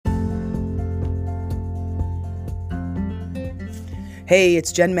Hey,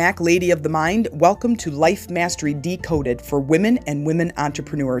 it's Jen Mack, Lady of the Mind. Welcome to Life Mastery Decoded for women and women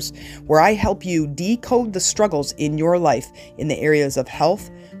entrepreneurs, where I help you decode the struggles in your life in the areas of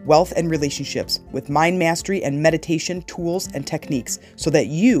health, wealth, and relationships with mind mastery and meditation tools and techniques so that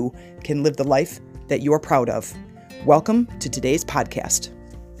you can live the life that you're proud of. Welcome to today's podcast.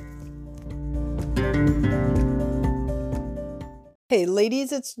 Hey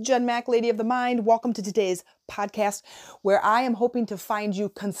ladies, it's Jen Mack, Lady of the Mind. Welcome to today's podcast where I am hoping to find you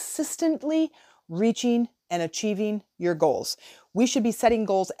consistently reaching and achieving your goals. We should be setting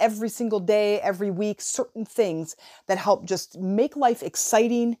goals every single day, every week, certain things that help just make life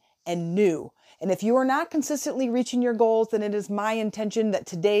exciting and new. And if you are not consistently reaching your goals, then it is my intention that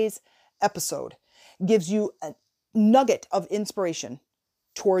today's episode gives you a nugget of inspiration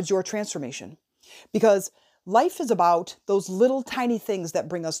towards your transformation. Because life is about those little tiny things that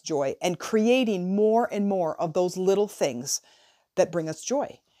bring us joy and creating more and more of those little things that bring us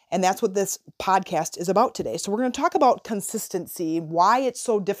joy. And that's what this podcast is about today. So we're going to talk about consistency, why it's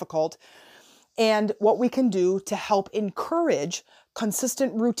so difficult, and what we can do to help encourage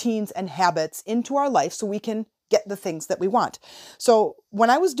consistent routines and habits into our life so we can get the things that we want. So when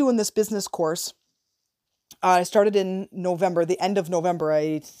I was doing this business course, I started in November, the end of November,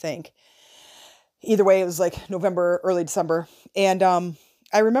 I think. Either way, it was like November, early December. And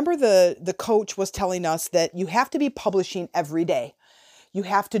I remember the coach was telling us that you have to be publishing every day. You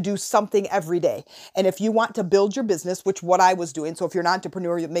have to do something every day. And if you want to build your business, which what I was doing, so if you're an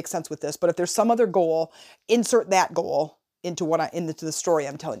entrepreneur, it makes sense with this. But if there's some other goal, insert that goal into into the story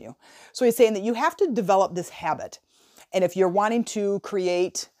I'm telling you. So he's saying that you have to develop this habit. And if you're wanting to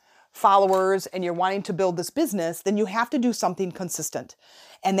create followers and you're wanting to build this business, then you have to do something consistent.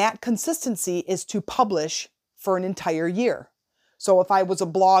 And that consistency is to publish for an entire year. So if I was a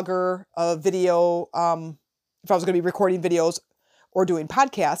blogger, a video, if I was going to be recording videos or doing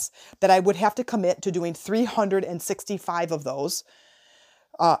podcasts, that I would have to commit to doing 365 of those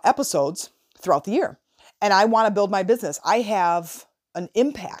episodes throughout the year. And I want to build my business. I have an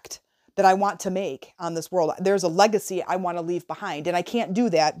impact that I want to make on this world. There's a legacy I want to leave behind. And I can't do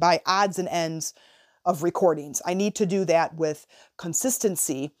that by odds and ends of recordings. I need to do that with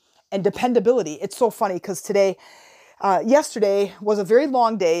consistency and dependability. It's so funny because yesterday was a very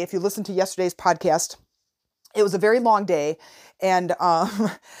long day. If you listen to yesterday's podcast, it was a very long day. And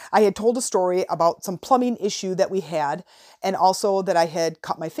I had told a story about some plumbing issue that we had, and also that I had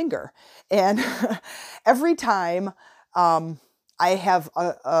cut my finger. And every time I have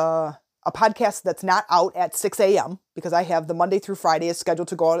a podcast that's not out at 6 a.m. because I have the Monday through Friday is scheduled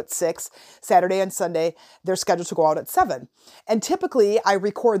to go out at 6. Saturday and Sunday, they're scheduled to go out at 7. And typically I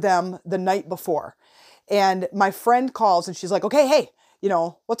record them the night before. And my friend calls and she's like, okay, hey,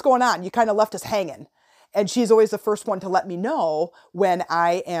 what's going on? You kind of left us hanging. And she's always the first one to let me know when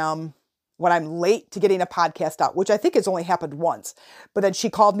I'm late to getting a podcast out, which I think has only happened once. But then she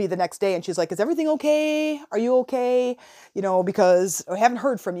called me the next day and she's like, is everything okay? Are you okay? Because I haven't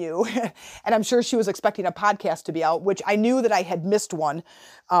heard from you. And I'm sure she was expecting a podcast to be out, which I knew that I had missed one.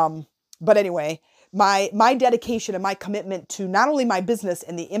 But anyway, my dedication and my commitment to not only my business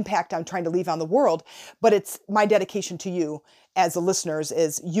and the impact I'm trying to leave on the world, but it's my dedication to you as the listeners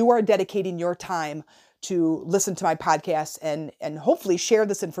is you are dedicating your time to listen to my podcast and hopefully share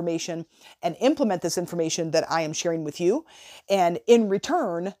this information and implement this information that I am sharing with you. And in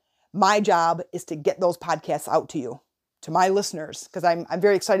return, my job is to get those podcasts out to you, to my listeners, because I'm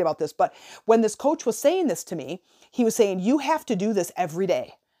very excited about this. But when this coach was saying this to me, he was saying, you have to do this every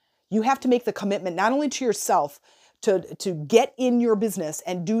day. You have to make the commitment, not only to yourself, to get in your business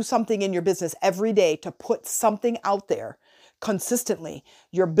and do something in your business every day, to put something out there consistently.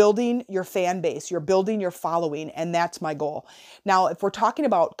 You're building your fan base, you're building your following, and that's my goal. Now, if we're talking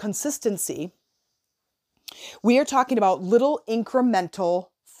about consistency, we are talking about little incremental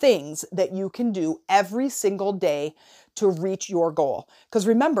things that you can do every single day to reach your goal. Because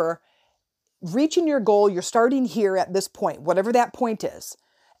remember, reaching your goal, you're starting here at this point, whatever that point is,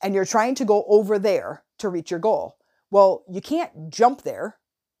 and you're trying to go over there to reach your goal. Well, you can't jump there.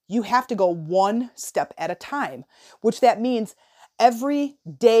 You have to go one step at a time, which that means every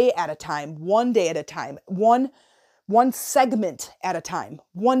day at a time, one day at a time, one segment at a time,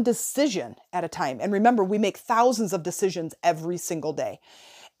 one decision at a time. And remember, we make thousands of decisions every single day.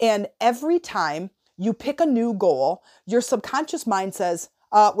 And every time you pick a new goal, your subconscious mind says,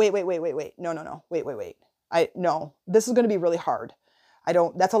 wait. No. Wait. No, this is going to be really hard.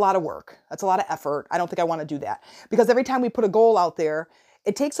 That's a lot of work. That's a lot of effort. I don't think I want to do that. Because every time we put a goal out there,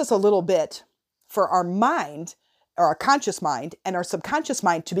 it takes us a little bit for our mind or our conscious mind and our subconscious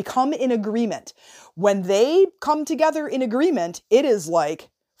mind to become in agreement. When they come together in agreement, it is like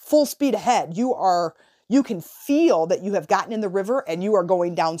full speed ahead. You can feel that you have gotten in the river and you are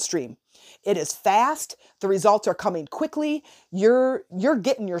going downstream. It is fast. The results are coming quickly. You're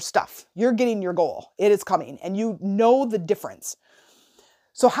getting your stuff. You're getting your goal. It is coming and you know the difference.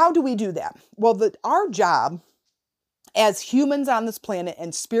 So how do we do that? Well, our job as humans on this planet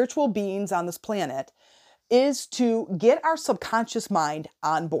and spiritual beings on this planet is to get our subconscious mind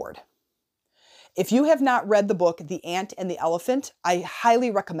on board. If you have not read the book, The Ant and the Elephant, I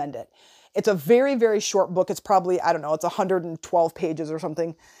highly recommend it. It's a very, very short book. It's probably, it's 112 pages or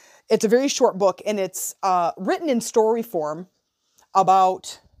something. It's a very short book, and it's written in story form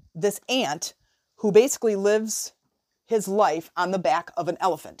about this ant who basically lives his life on the back of an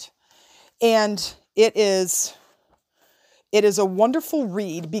elephant. And it is a wonderful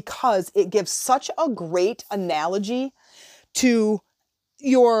read because it gives such a great analogy to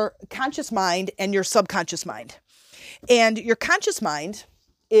your conscious mind and your subconscious mind. And your conscious mind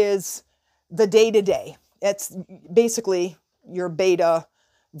is the day-to-day. It's basically your beta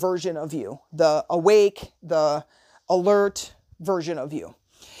version of you, the awake, the alert version of you.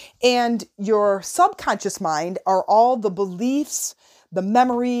 And your subconscious mind are all the beliefs, the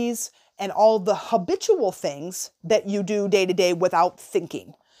memories, and all the habitual things that you do day to day without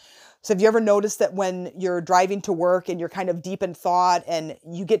thinking. So have you ever noticed that when you're driving to work and you're kind of deep in thought and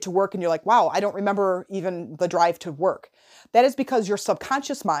you get to work and you're like, wow, I don't remember even the drive to work? That is because your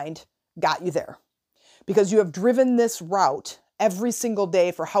subconscious mind got you there. Because you have driven this route every single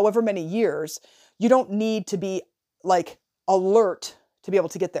day for however many years, you don't need to be like alert to be able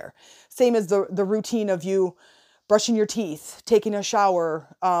to get there. Same as the routine of you brushing your teeth, taking a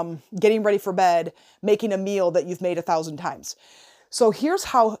shower, getting ready for bed, making a meal that you've made 1,000 times. So here's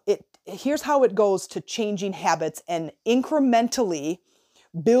how it goes to changing habits and incrementally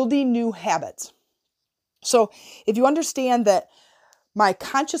building new habits. So if you understand that my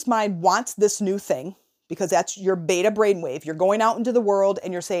conscious mind wants this new thing, because that's your beta brainwave, you're going out into the world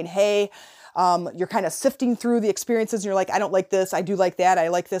and you're saying, hey, you're kind of sifting through the experiences and you're like, I don't like this, I do like that, I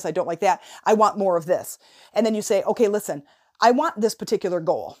like this, I don't like that, I want more of this. And then you say, okay, listen, I want this particular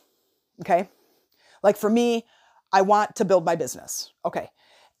goal, okay? Like for me, I want to build my business, okay?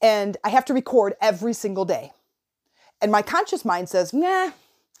 And I have to record every single day. And my conscious mind says, nah,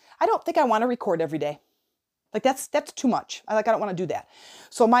 I don't think I want to record every day. Like that's too much. I don't want to do that.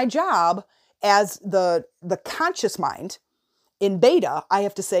 So my job as the conscious mind in beta, I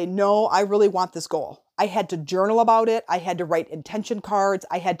have to say, no, I really want this goal. I had to journal about it. I had to write intention cards.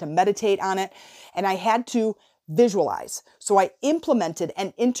 I had to meditate on it. And I had to visualize. So I implemented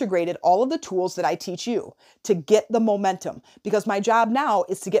and integrated all of the tools that I teach you to get the momentum. Because my job now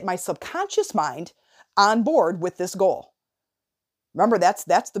is to get my subconscious mind on board with this goal. Remember, that's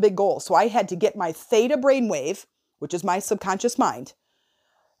the big goal. So I had to get my theta brainwave, which is my subconscious mind,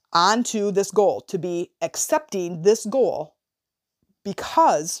 onto this goal, to be accepting this goal.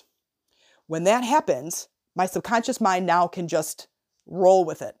 Because when that happens, my subconscious mind now can just roll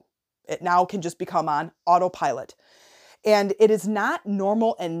with it. It now can just become on autopilot. And it is not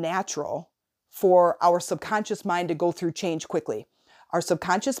normal and natural for our subconscious mind to go through change quickly. Our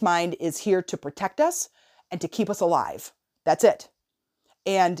subconscious mind is here to protect us and to keep us alive. That's it.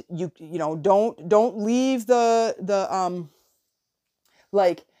 And you don't leave don't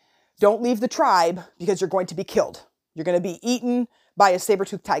leave the tribe because you're going to be killed. You're going to be eaten by a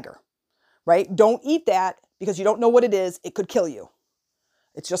saber-toothed tiger, right? Don't eat that because you don't know what it is. It could kill you.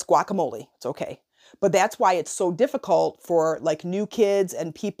 It's just guacamole. It's okay. But that's why it's so difficult for like new kids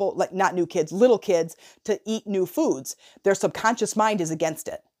and people, like not new kids, little kids to eat new foods. Their subconscious mind is against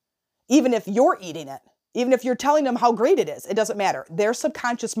it. Even if you're eating it, even if you're telling them how great it is, it doesn't matter. Their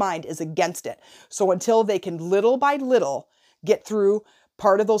subconscious mind is against it. So until they can little by little get through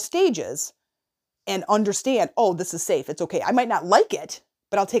part of those stages and understand, oh, this is safe, it's okay. I might not like it,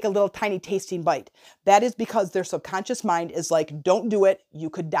 but I'll take a little tiny tasting bite. That is because their subconscious mind is like, don't do it, you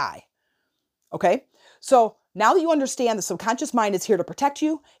could die. Okay? So now that you understand the subconscious mind is here to protect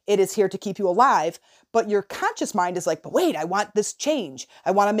you, it is here to keep you alive, but your conscious mind is like, but wait, I want this change.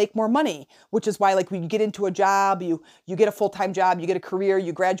 I want to make more money, which is why like when you get into a job, you get a full-time job, you get a career,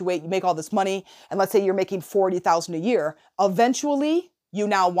 you graduate, you make all this money, and let's say you're making $40,000 a year, eventually you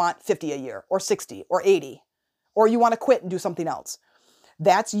now want 50 a year or 60 or 80, or you want to quit and do something else.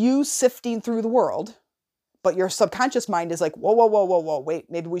 That's you sifting through the world, but your subconscious mind is like, whoa, wait,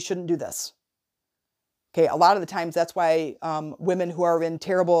 maybe we shouldn't do this. Okay, a lot of the times that's why women who are in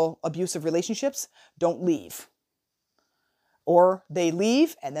terrible abusive relationships don't leave. Or they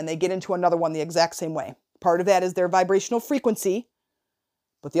leave and then they get into another one the exact same way Part of that is their vibrational frequency.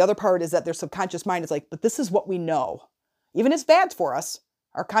 But the other part is that their subconscious mind is like, but this is what we know. Even if it's bad for us,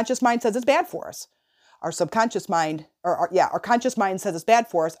 our conscious mind says it's bad for us. Our subconscious mind, our conscious mind says it's bad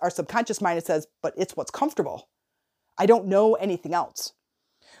for us. Our subconscious mind says, but it's what's comfortable. I don't know anything else.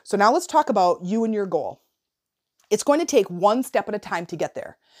 So now let's talk about you and your goal. It's going to take one step at a time to get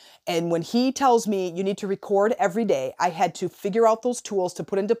there. And when he tells me you need to record every day, I had to figure out those tools to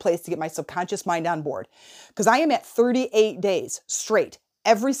put into place to get my subconscious mind on board. Because I am at 38 days straight.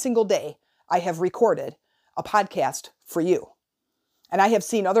 Every single day I have recorded a podcast for you. And I have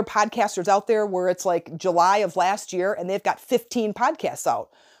seen other podcasters out there where it's like July of last year and they've got 15 podcasts out.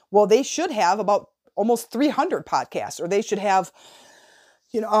 Well, they should have about almost 300 podcasts, or they should have,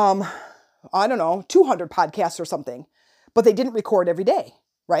 200 podcasts or something, but they didn't record every day,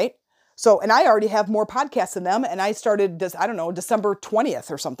 right? So, and I already have more podcasts than them, and I started this, December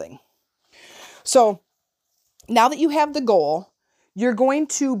 20th or something. So now that you have the goal, you're going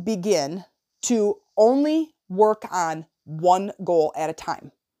to begin to only work on one goal at a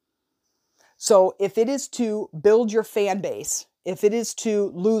time. So if it is to build your fan base, if it is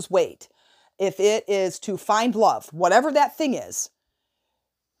to lose weight, if it is to find love, whatever that thing is,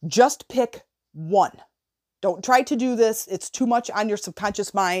 just pick one. Don't try to do this. It's too much on your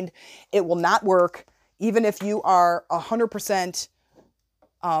subconscious mind. It will not work, even if you are 100%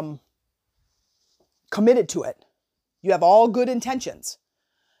 committed to it. You have all good intentions.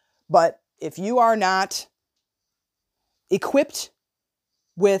 But if you are not equipped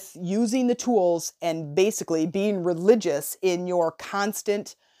with using the tools and basically being religious in your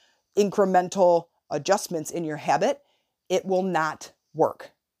constant incremental adjustments in your habit, it will not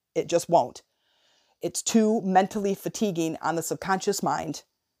work. It just won't. It's too mentally fatiguing on the subconscious mind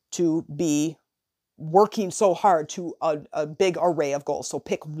to be working so hard to a big array of goals. So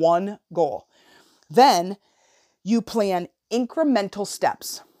pick one goal. Then you plan incremental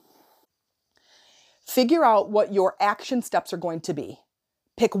steps. Figure out what your action steps are going to be.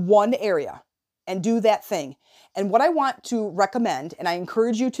 Pick one area and do that thing. And what I want to recommend, and I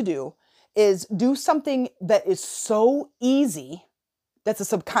encourage you to do, is do something that is so easy that the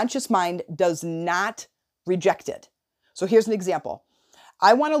subconscious mind does not reject it. So here's an example.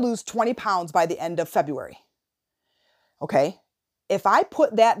 I want to lose 20 pounds by the end of February. Okay. If I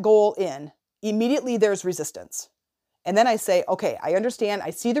put that goal in, immediately there's resistance. And then I say, okay, I understand. I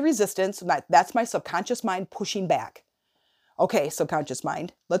see the resistance. That's my subconscious mind pushing back. Okay, subconscious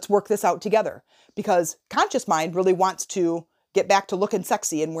mind, let's work this out together, because conscious mind really wants to get back to looking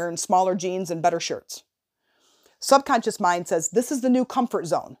sexy and wearing smaller jeans and better shirts. Subconscious mind says, this is the new comfort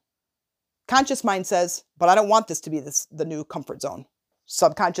zone. Conscious mind says, but I don't want this to be the new comfort zone.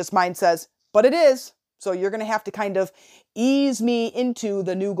 Subconscious mind says, but it is. So you're going to have to kind of ease me into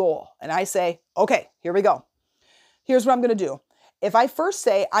the new goal. And I say, okay, here we go. Here's what I'm going to do. If I first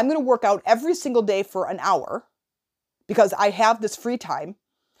say, I'm going to work out every single day for an hour because I have this free time,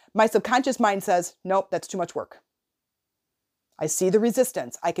 my subconscious mind says, nope, that's too much work. I see the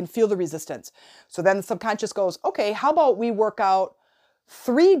resistance. I can feel the resistance. So then the subconscious goes, okay, how about we work out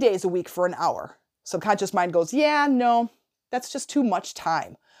 3 days a week for an hour? Subconscious mind goes, yeah, no, that's just too much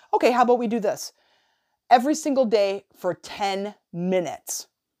time. Okay, how about we do this? Every single day for 10 minutes.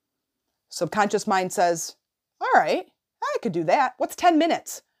 Subconscious mind says, all right, I could do that. What's 10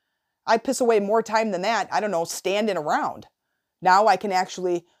 minutes? I piss away more time than that. I don't know, standing around. Now I can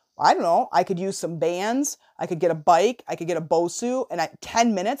actually, I don't know, I could use some bands. I could get a bike. I could get a BOSU. And at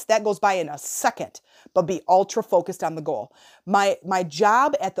 10 minutes, that goes by in a second, but be ultra focused on the goal. My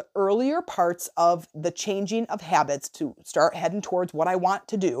job at the earlier parts of the changing of habits to start heading towards what I want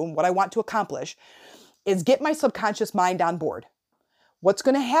to do and what I want to accomplish is get my subconscious mind on board. What's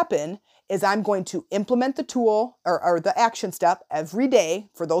going to happen is I'm going to implement the tool or the action step every day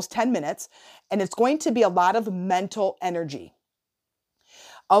for those 10 minutes, and it's going to be a lot of mental energy.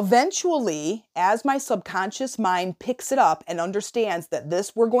 Eventually, as my subconscious mind picks it up and understands that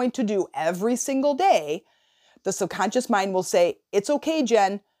this we're going to do every single day, the subconscious mind will say, it's okay,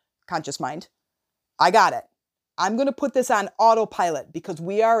 Jen, conscious mind, I got it. I'm going to put this on autopilot because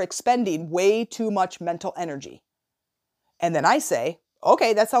we are expending way too much mental energy. And then I say,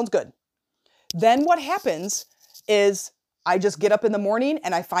 okay, that sounds good. Then what happens is I just get up in the morning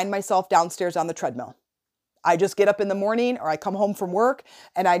and I find myself downstairs on the treadmill. I just get up in the morning or I come home from work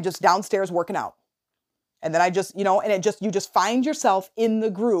and I just downstairs working out. And then I just, you just find yourself in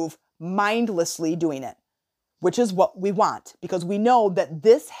the groove mindlessly doing it, which is what we want because we know that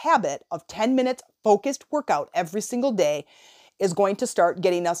this habit of 10 minutes focused workout every single day is going to start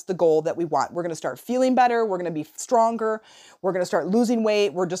getting us the goal that we want. We're going to start feeling better. We're going to be stronger. We're going to start losing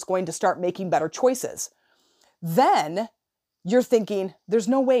weight. We're just going to start making better choices. then you're thinking, there's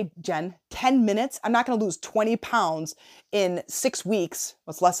no way, Jen, 10 minutes? I'm not going to lose 20 pounds in 6 weeks.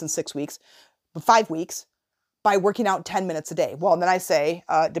 Well, it's less than 6 weeks, but 5 weeks by working out 10 minutes a day. Well, and then I say,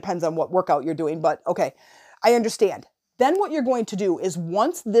 depends on what workout you're doing, but okay, I understand. Then what you're going to do is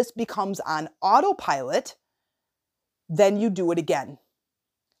once this becomes on autopilot, then you do it again.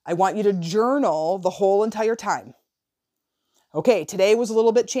 I want you to journal the whole entire time. Okay, today was a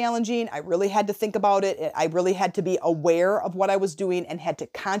little bit challenging. I really had to think about it. I really had to be aware of what I was doing and had to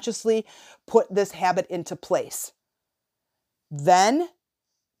consciously put this habit into place. Then,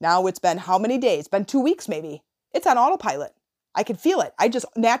 now it's been how many days? It's been 2 weeks maybe. It's on autopilot. I can feel it. I just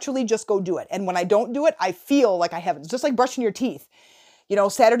naturally just go do it. And when I don't do it, I feel like I haven't. It's just like brushing your teeth. You know,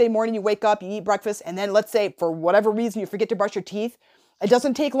 Saturday morning you wake up, you eat breakfast, and then let's say for whatever reason you forget to brush your teeth. It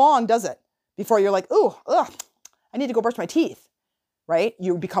doesn't take long, does it? Before you're like, ooh, ugh, I need to go brush my teeth, right?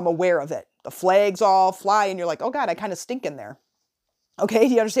 You become aware of it. The flags all fly and you're like, oh God, I kind of stink in there. Okay,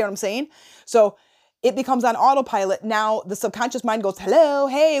 do you understand what I'm saying? So it becomes on autopilot. Now the subconscious mind goes, hello,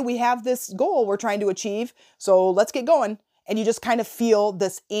 hey, we have this goal we're trying to achieve. So let's get going. And you just kind of feel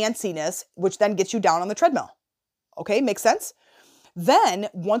this antsiness, which then gets you down on the treadmill. Okay, makes sense? Then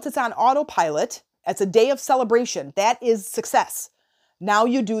once it's on autopilot, it's a day of celebration. That is success. Now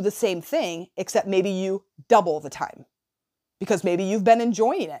you do the same thing, except maybe you double the time because maybe you've been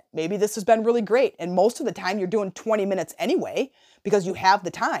enjoying it. Maybe this has been really great. And most of the time you're doing 20 minutes anyway because you have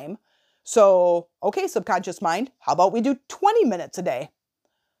the time. So, okay, subconscious mind, how about we do 20 minutes a day?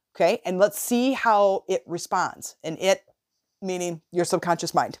 Okay, and let's see how it responds. And it, meaning your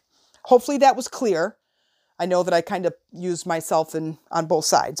subconscious mind. Hopefully that was clear. I know that I kind of used myself on both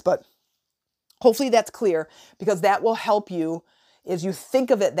sides, but hopefully that's clear because that will help you as you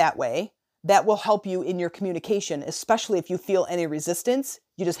think of it that way. That will help you in your communication, especially if you feel any resistance.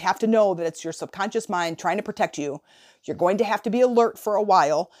 You just have to know that it's your subconscious mind trying to protect you. You're going to have to be alert for a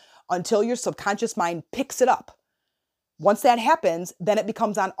while until your subconscious mind picks it up. Once that happens, then it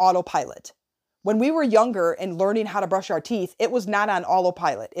becomes on autopilot. When we were younger and learning how to brush our teeth, it was not on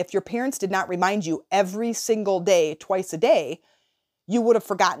autopilot. If your parents did not remind you every single day, twice a day, you would have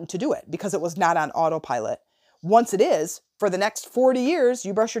forgotten to do it because it was not on autopilot. Once it is, for the next 40 years,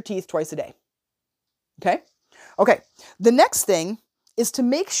 you brush your teeth twice a day. Okay? Okay. The next thing is to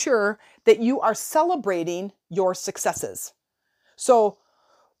make sure that you are celebrating your successes. So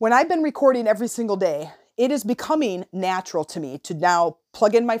when I've been recording every single day, it is becoming natural to me to now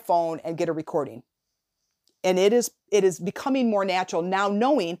plug in my phone and get a recording. And it is becoming more natural now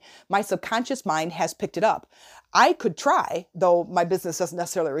knowing my subconscious mind has picked it up. I could try, though my business doesn't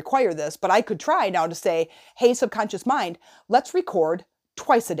necessarily require this, but I could try now to say, hey, subconscious mind, let's record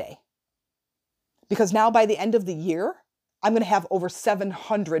twice a day. Because now by the end of the year, I'm going to have over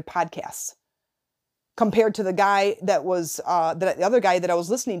 700 podcasts. Compared to the guy that was, the other guy that I was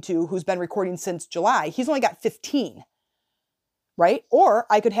listening to who's been recording since July, he's only got 15, right? Or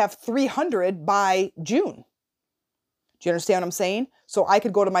I could have 300 by June. Do you understand what I'm saying? So I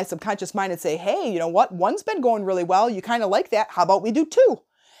could go to my subconscious mind and say, hey, you know what? One's been going really well. You kind of like that. How about we do 2?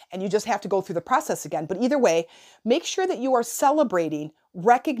 And you just have to go through the process again. But either way, make sure that you are celebrating,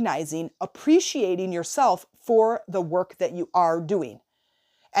 recognizing, appreciating yourself for the work that you are doing.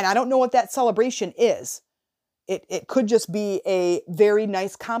 And I don't know what that celebration is. It could just be a very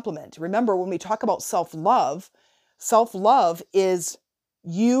nice compliment. Remember, when we talk about self-love is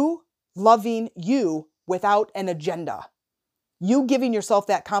you loving you without an agenda. You giving yourself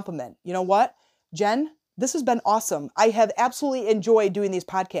that compliment. You know what, Jen? This has been awesome. I have absolutely enjoyed doing these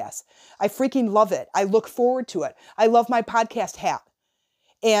podcasts. I freaking love it. I look forward to it. I love my podcast hat.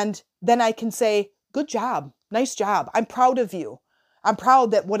 And then I can say, good job. Nice job. I'm proud of you. I'm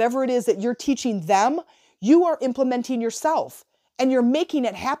proud that whatever it is that you're teaching them, you are implementing yourself and you're making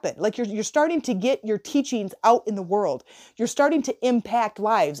it happen. Like you're starting to get your teachings out in the world. You're starting to impact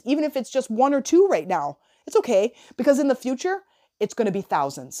lives, even if it's just 1 or 2 right now. It's okay, because in the future, it's going to be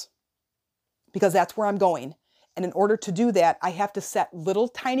thousands, because that's where I'm going. And in order to do that, I have to set little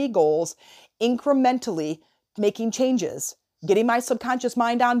tiny goals, incrementally making changes, getting my subconscious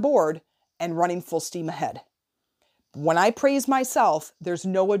mind on board and running full steam ahead. When I praise myself, there's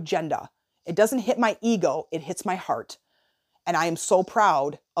no agenda. It doesn't hit my ego, it hits my heart. And I am so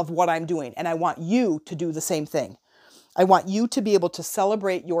proud of what I'm doing. And I want you to do the same thing. I want you to be able to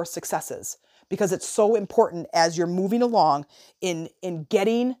celebrate your successes, because it's so important as you're moving along in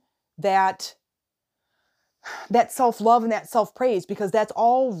getting that self-love and that self-praise, because that's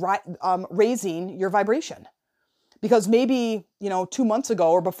all raising your vibration. Because maybe, 2 months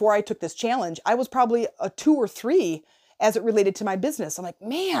ago or before I took this challenge, I was probably a 2 or 3 as it related to my business. I'm like,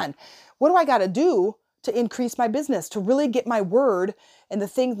 man, what do I got to do to increase my business, to really get my word and the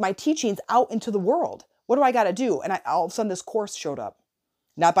things, my teachings out into the world. What do I got to do? And all of a sudden this course showed up.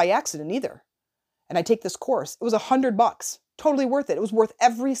 Not by accident either. And I take this course. It was $100. Totally worth it. It was worth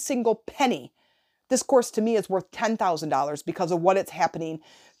every single penny. This course to me is worth $10,000 because of what it's happening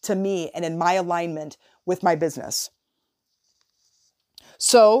to me and in my alignment with my business.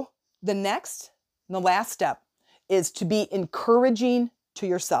 So the next and the last step is to be encouraging to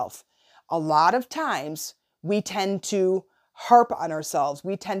yourself. A lot of times we tend to harp on ourselves.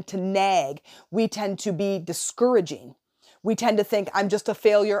 We tend to nag. We tend to be discouraging. We tend to think, I'm just a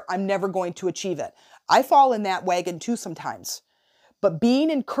failure. I'm never going to achieve it. I fall in that wagon too sometimes. But being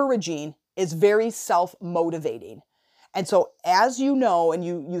encouraging is very self-motivating. And so as you know, and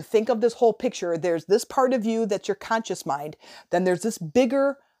you think of this whole picture, there's this part of you that's your conscious mind. Then there's this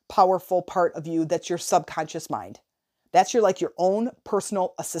bigger, powerful part of you that's your subconscious mind. That's your own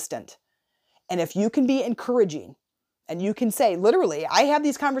personal assistant. And if you can be encouraging and you can say, literally, I have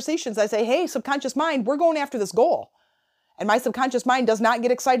these conversations. I say, hey, subconscious mind, we're going after this goal. And my subconscious mind does not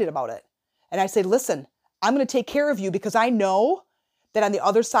get excited about it. And I say, listen, I'm going to take care of you because I know that on the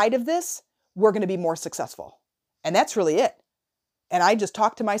other side of this, we're going to be more successful. And that's really it. And I just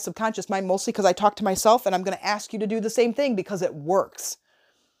talk to my subconscious mind mostly because I talk to myself, and I'm going to ask you to do the same thing because it works.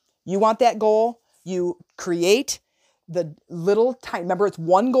 You want that goal, you create the little time. Remember, it's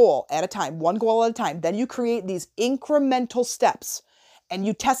one goal at a time, one goal at a time. Then you create these incremental steps and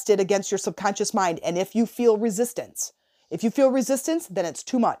you test it against your subconscious mind. And if you feel resistance, then it's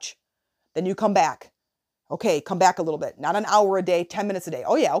too much. Then you come back. Okay, come back a little bit. Not an hour a day, 10 minutes a day.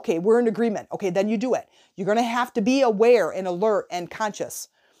 Oh yeah, okay, we're in agreement. Okay, then you do it. You're going to have to be aware and alert and conscious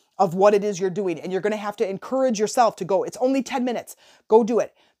of what it is you're doing. And you're going to have to encourage yourself to go, it's only 10 minutes. Go do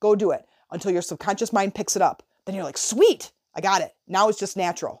it. Go do it until your subconscious mind picks it up. Then you're like, sweet, I got it. Now it's just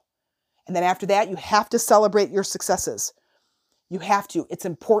natural. And then after that, you have to celebrate your successes. You have to. It's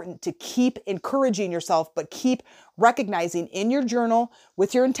important to keep encouraging yourself, but keep recognizing in your journal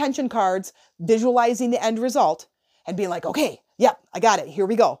with your intention cards, visualizing the end result and being like, okay, yep, I got it. Here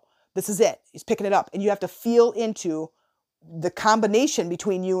we go. This is it. He's picking it up. And you have to feel into the combination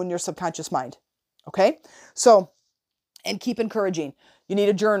between you and your subconscious mind. Okay? So, and keep encouraging. You need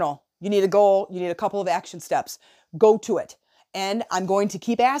a journal. You need a goal. You need a couple of action steps. Go to it. And I'm going to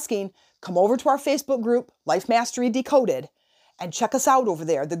keep asking, come over to our Facebook group, Life Mastery Decoded, and check us out over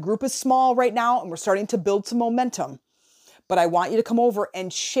there. The group is small right now and we're starting to build some momentum. But I want you to come over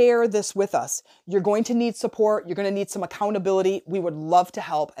and share this with us. You're going to need support. You're going to need some accountability. We would love to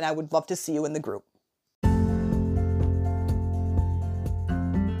help, and I would love to see you in the group.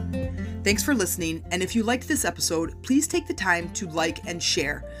 Thanks for listening, and if you liked this episode, please take the time to like and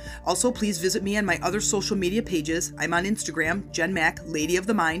share. Also, please visit me on my other social media pages. I'm on Instagram, Jen Mack, Lady of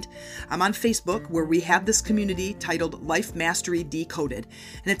the Mind. I'm on Facebook, where we have this community titled Life Mastery Decoded,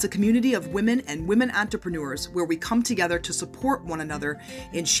 and it's a community of women and women entrepreneurs where we come together to support one another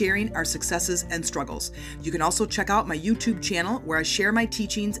in sharing our successes and struggles. You can also check out my YouTube channel, where I share my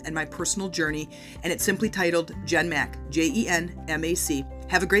teachings and my personal journey, and it's simply titled Jen Mack, Jenmac.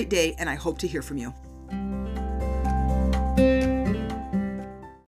 Have a great day, and I hope to hear from you.